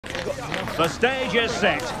The stage is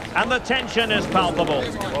set and the tension is palpable.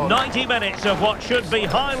 90 minutes of what should be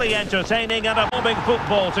highly entertaining and absorbing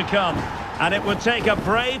football to come. And it would take a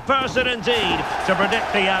brave person indeed to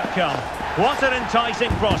predict the outcome. What an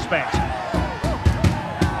enticing prospect.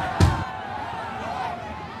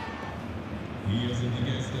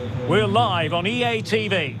 We're live on EA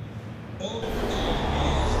TV.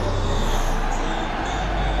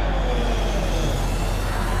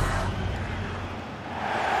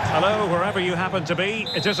 Hello, wherever you happen to be.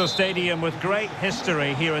 It is a stadium with great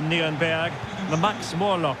history here in Nürnberg, the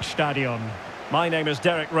Max-Morlock Stadion. My name is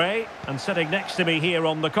Derek Ray, and sitting next to me here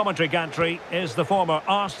on the commentary gantry is the former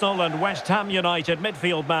Arsenal and West Ham United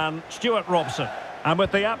midfield man, Stuart Robson. And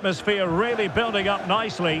with the atmosphere really building up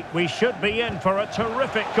nicely, we should be in for a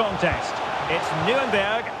terrific contest. It's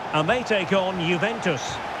Nürnberg, and they take on Juventus.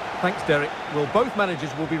 Thanks, Derek. Well, both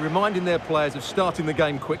managers will be reminding their players of starting the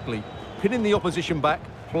game quickly, pinning the opposition back,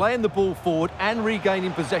 playing the ball forward and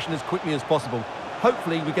regaining possession as quickly as possible.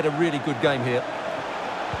 Hopefully we get a really good game here.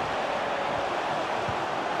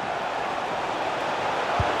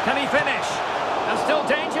 Can he finish? And still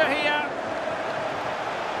danger here.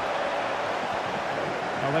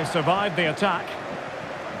 Well, they survived the attack.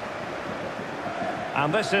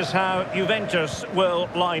 And this is how Juventus will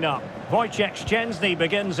line up. Wojciech Szczęsny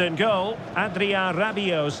begins in goal. Adrian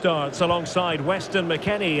Rabiot starts alongside Weston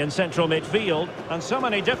McKennie in central midfield. And so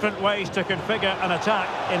many different ways to configure an attack.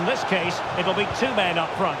 In this case, it'll be two men up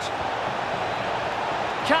front.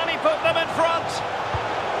 Can he put them in front?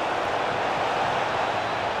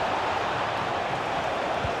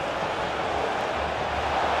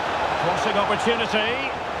 Crossing opportunity.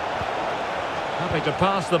 Happy to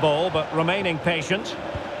pass the ball, but remaining patient.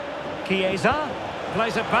 Chiesa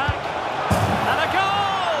plays it back. And a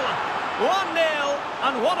goal! 1-0,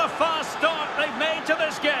 and what a fast start they've made to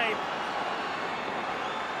this game.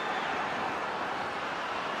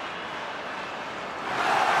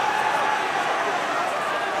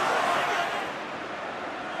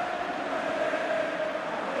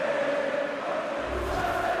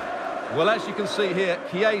 Well, as you can see here,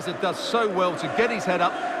 Chiesa does so well to get his head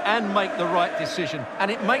up and make the right decision.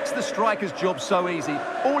 And it makes the striker's job so easy.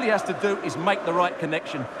 All he has to do is make the right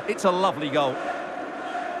connection. It's a lovely goal.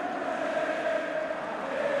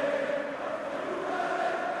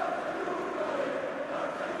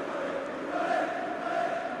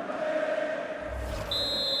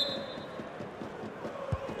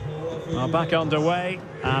 Are back underway,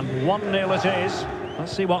 and 1-0 it is.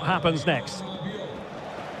 Let's see what happens next.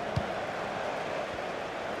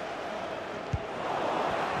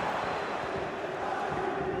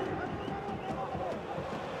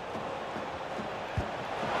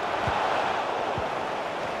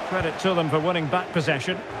 Credit to them for winning back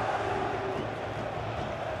possession.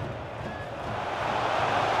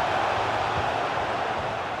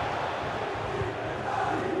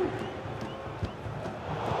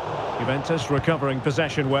 Juventus recovering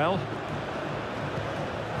possession well.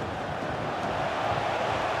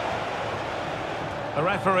 The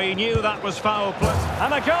referee knew that was foul play.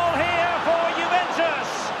 And a goal here for Juventus.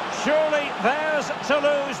 Surely theirs to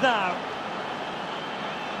lose now.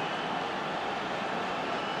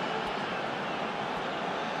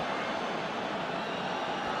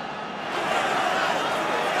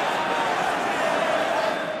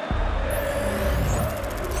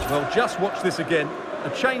 Well, just watch this again. A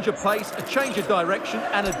change of pace, a change of direction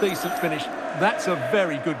and a decent finish. That's a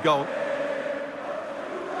very good goal.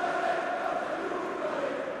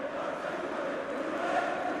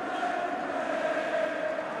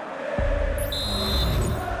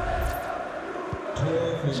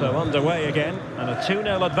 So underway again, and a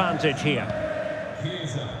 2-0 advantage here.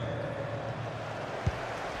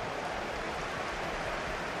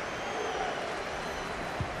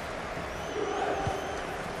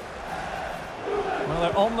 Well,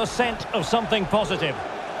 they're on the scent of something positive.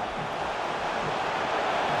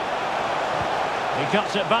 He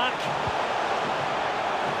cuts it back.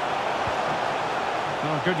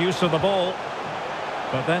 Oh, good use of the ball.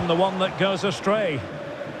 But then the one that goes astray.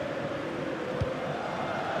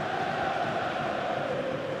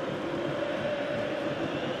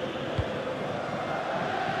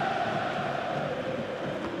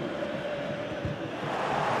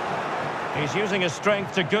 He's using his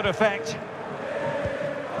strength to good effect.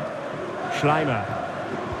 Schleimer.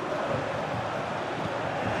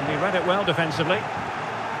 He read it well defensively.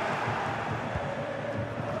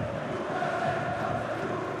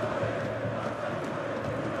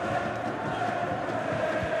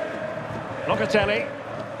 Locatelli.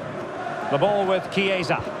 The ball with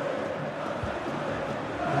Chiesa.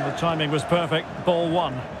 And the timing was perfect. Ball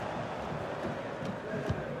one.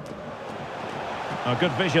 A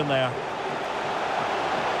good vision there.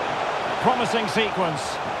 Promising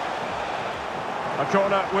sequence. A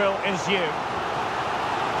corner will ensue.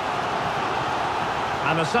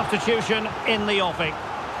 And a substitution in the offing.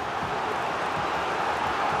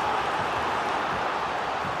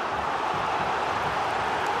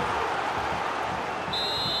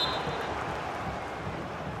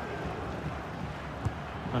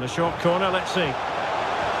 And a short corner, let's see.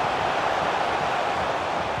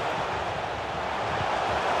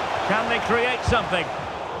 Can they create something?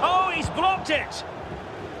 Oh, he's blocked it!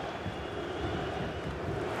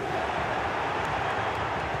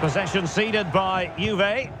 Possession ceded by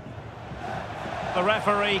Juve. The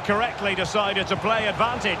referee correctly decided to play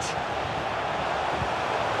advantage.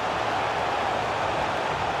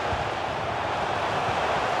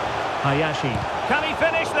 Hayashi. Can he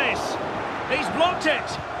finish this? He's blocked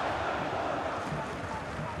it!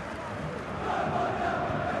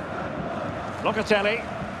 Locatelli.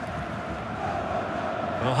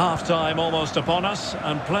 Well, half-time almost upon us,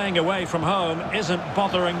 and playing away from home isn't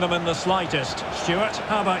bothering them in the slightest. Stuart,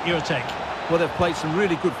 how about your take? Well, they've played some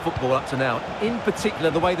really good football up to now. In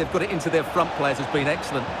particular, the way they've got it into their front players has been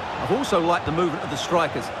excellent. I've also liked the movement of the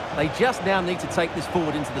strikers. They just now need to take this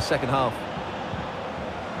forward into the second half.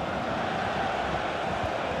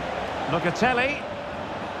 Locatelli.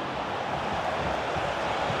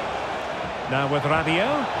 Now with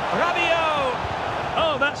Rabiot. Rabiot!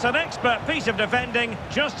 Oh, that's an expert piece of defending,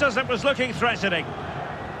 just as it was looking threatening.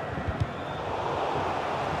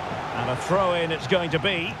 And a throw-in it's going to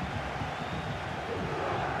be.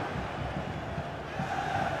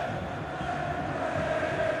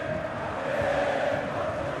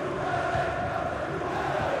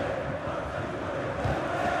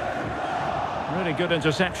 Really good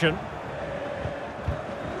interception.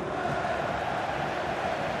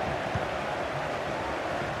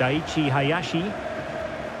 Daichi Hayashi.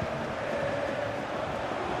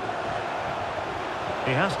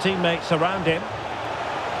 He has teammates around him.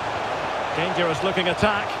 Dangerous looking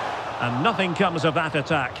attack, and nothing comes of that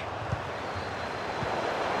attack.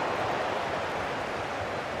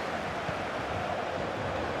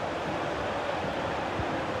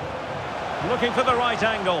 Looking for the right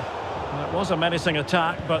angle. Well, it was a menacing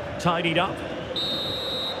attack, but tidied up.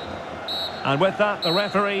 And with that, the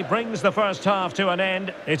referee brings the first half to an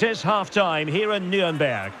end. It is half-time here in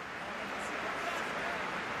Nürnberg.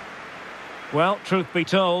 Well, truth be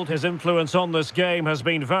told, his influence on this game has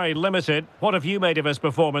been very limited. What have you made of his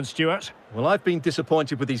performance, Stuart? Well, I've been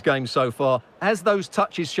disappointed with his game so far. As those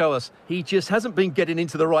touches show us, he just hasn't been getting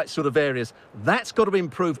into the right sort of areas. That's got to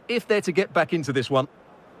improve if they're to get back into this one.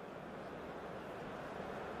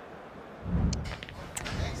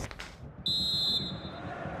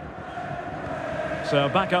 So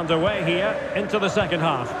back underway here into the second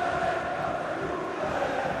half.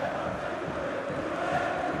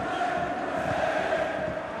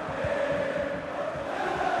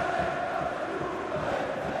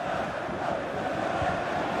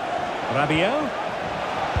 Rabiot.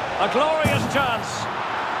 A glorious chance.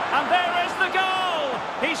 And there is the goal.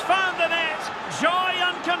 He's found the net. Joy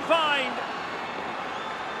unconfined.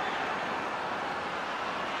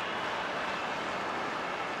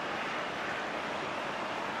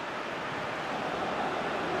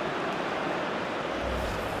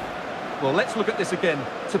 Well, let's look at this again.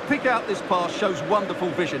 To pick out this pass shows wonderful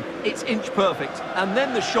vision. It's inch perfect. And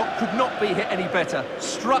then the shot could not be hit any better.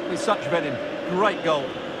 Struck with such venom. Great goal.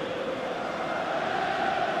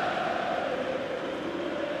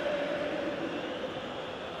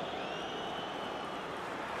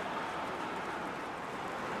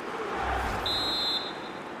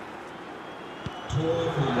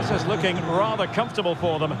 This is looking rather comfortable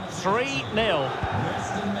for them. 3-0.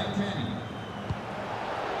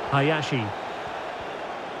 Hayashi.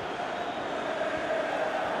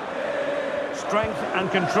 Strength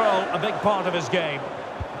and control, a big part of his game.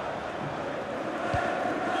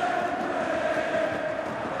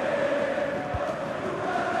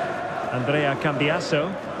 Andrea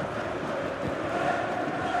Cambiasso.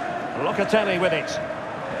 Locatelli with it.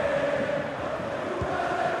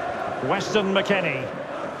 Weston McKennie.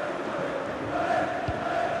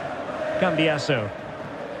 Cambiasso.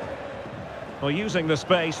 Well, using the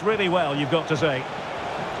space really well, you've got to say.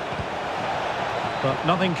 But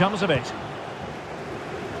nothing comes of it.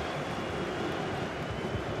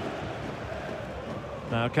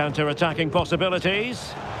 Now counter-attacking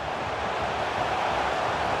possibilities.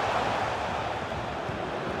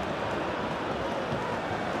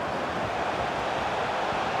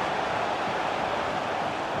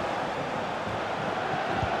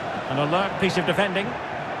 An alert piece of defending.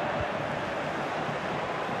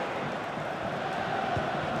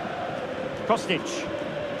 Kostic.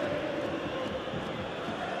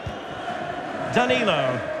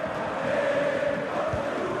 Danilo.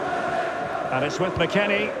 And it's with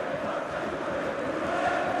McKennie.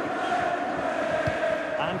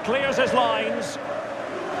 And clears his lines.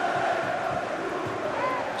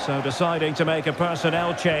 So deciding to make a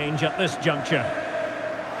personnel change at this juncture.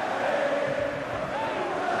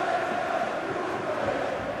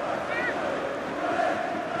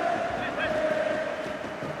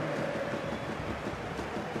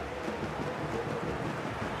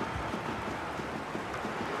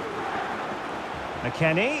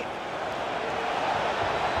 McKennie.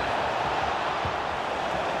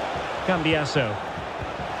 Cambiaso.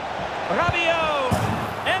 Rabiot!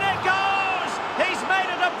 In it goes! He's made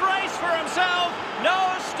it a brace for himself.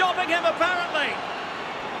 No stopping him, apparently.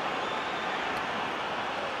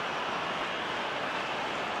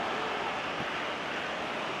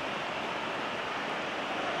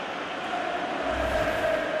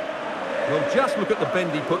 Well, just look at the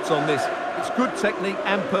bend he puts on this. It's good technique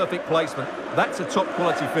and perfect placement. That's a top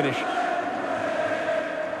quality finish.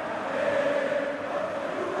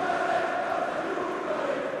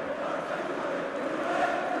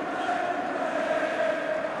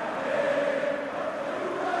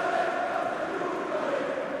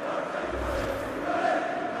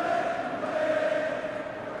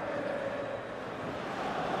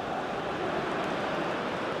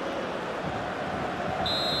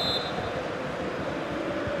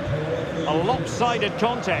 A lopsided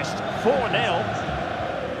contest, 4-0.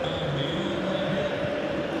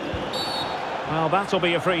 Well, that'll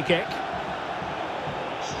be a free kick.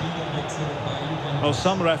 Well,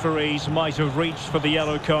 some referees might have reached for the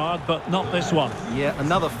yellow card, but not this one. Yeah,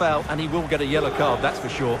 another foul, and he will get a yellow card, that's for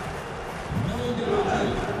sure.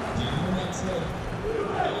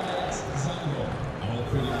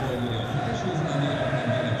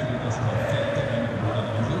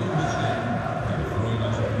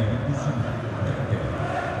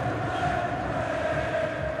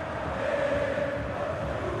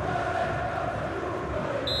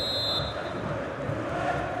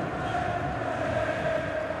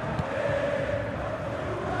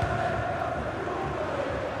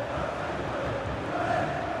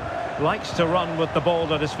 Likes to run with the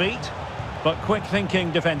ball at his feet, but quick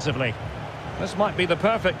thinking defensively. This might be the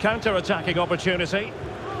perfect counter-attacking opportunity.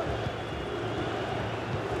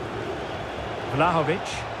 Vlahovic.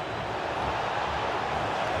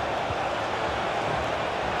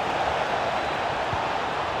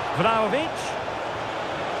 Vlahovic.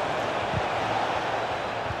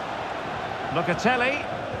 Locatelli.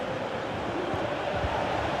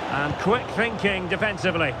 And quick thinking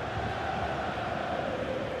defensively.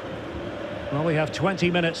 Well, we have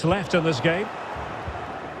 20 minutes left in this game.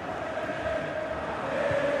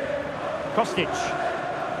 Kostic.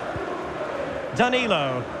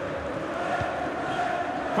 Danilo.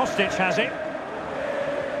 Kostic has it.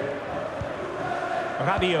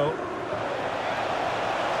 Rabiot.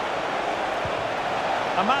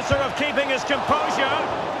 A matter of keeping his composure.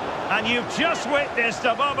 And you've just witnessed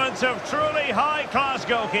a moment of truly high-class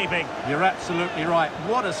goalkeeping. You're absolutely right.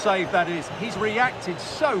 What a save that is. He's reacted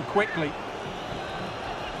so quickly.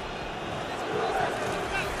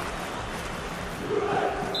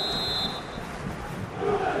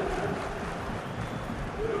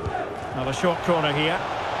 Now a short corner here.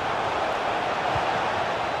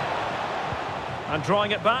 And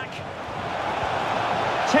drawing it back.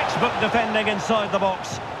 Textbook defending inside the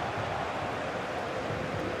box.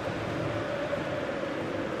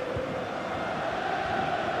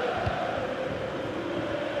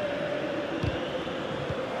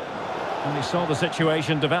 And he saw the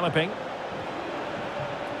situation developing.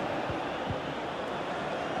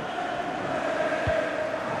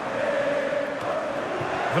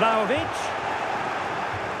 Vlahovic.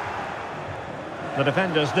 The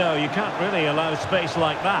defenders know you can't really allow space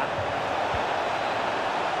like that.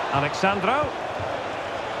 Alexandro.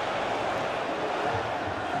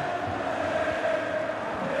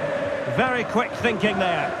 Very quick thinking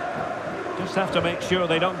there. Just have to make sure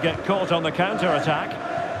they don't get caught on the counter-attack.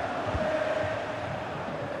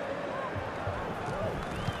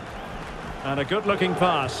 And a good-looking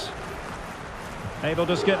pass. Able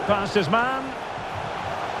to skip past his man.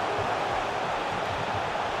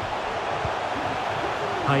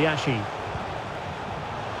 Hayashi.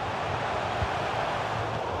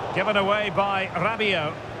 Given away by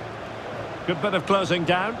Rabiot. Good bit of closing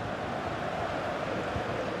down.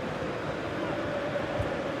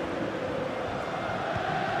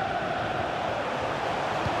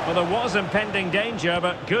 Well, there was impending danger,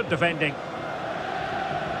 but good defending.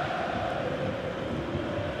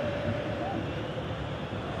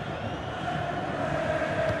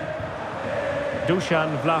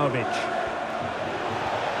 Dusan Vlahovic.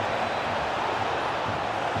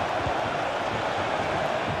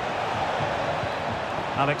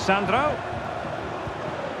 Alexandro.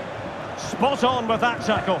 Spot on with that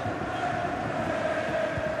tackle.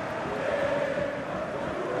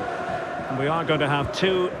 And we are going to have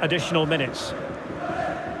 2 additional minutes.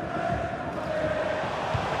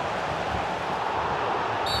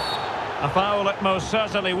 A foul it most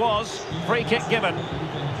certainly was. Free kick given.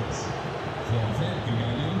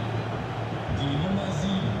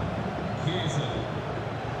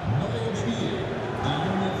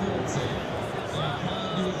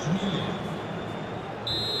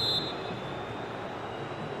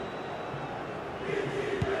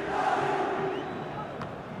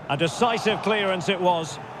 A decisive clearance it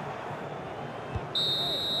was.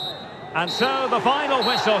 And so the final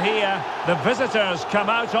whistle here. The visitors come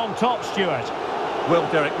out on top, Stuart.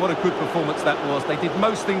 Well, Derek, what a good performance that was. They did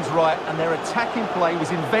most things right, and their attacking play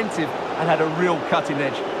was inventive and had a real cutting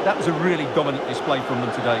edge. That was a really dominant display from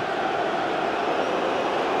them today.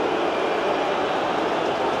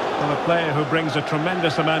 Well, a player who brings a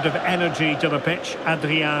tremendous amount of energy to the pitch,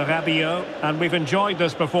 Adrien Rabiot, and we've enjoyed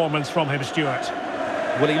this performance from him, Stuart.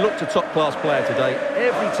 Well, he looked a top-class player today.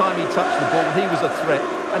 Every time he touched the ball, he was a threat,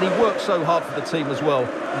 and he worked so hard for the team as well.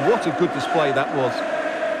 What a good display that was.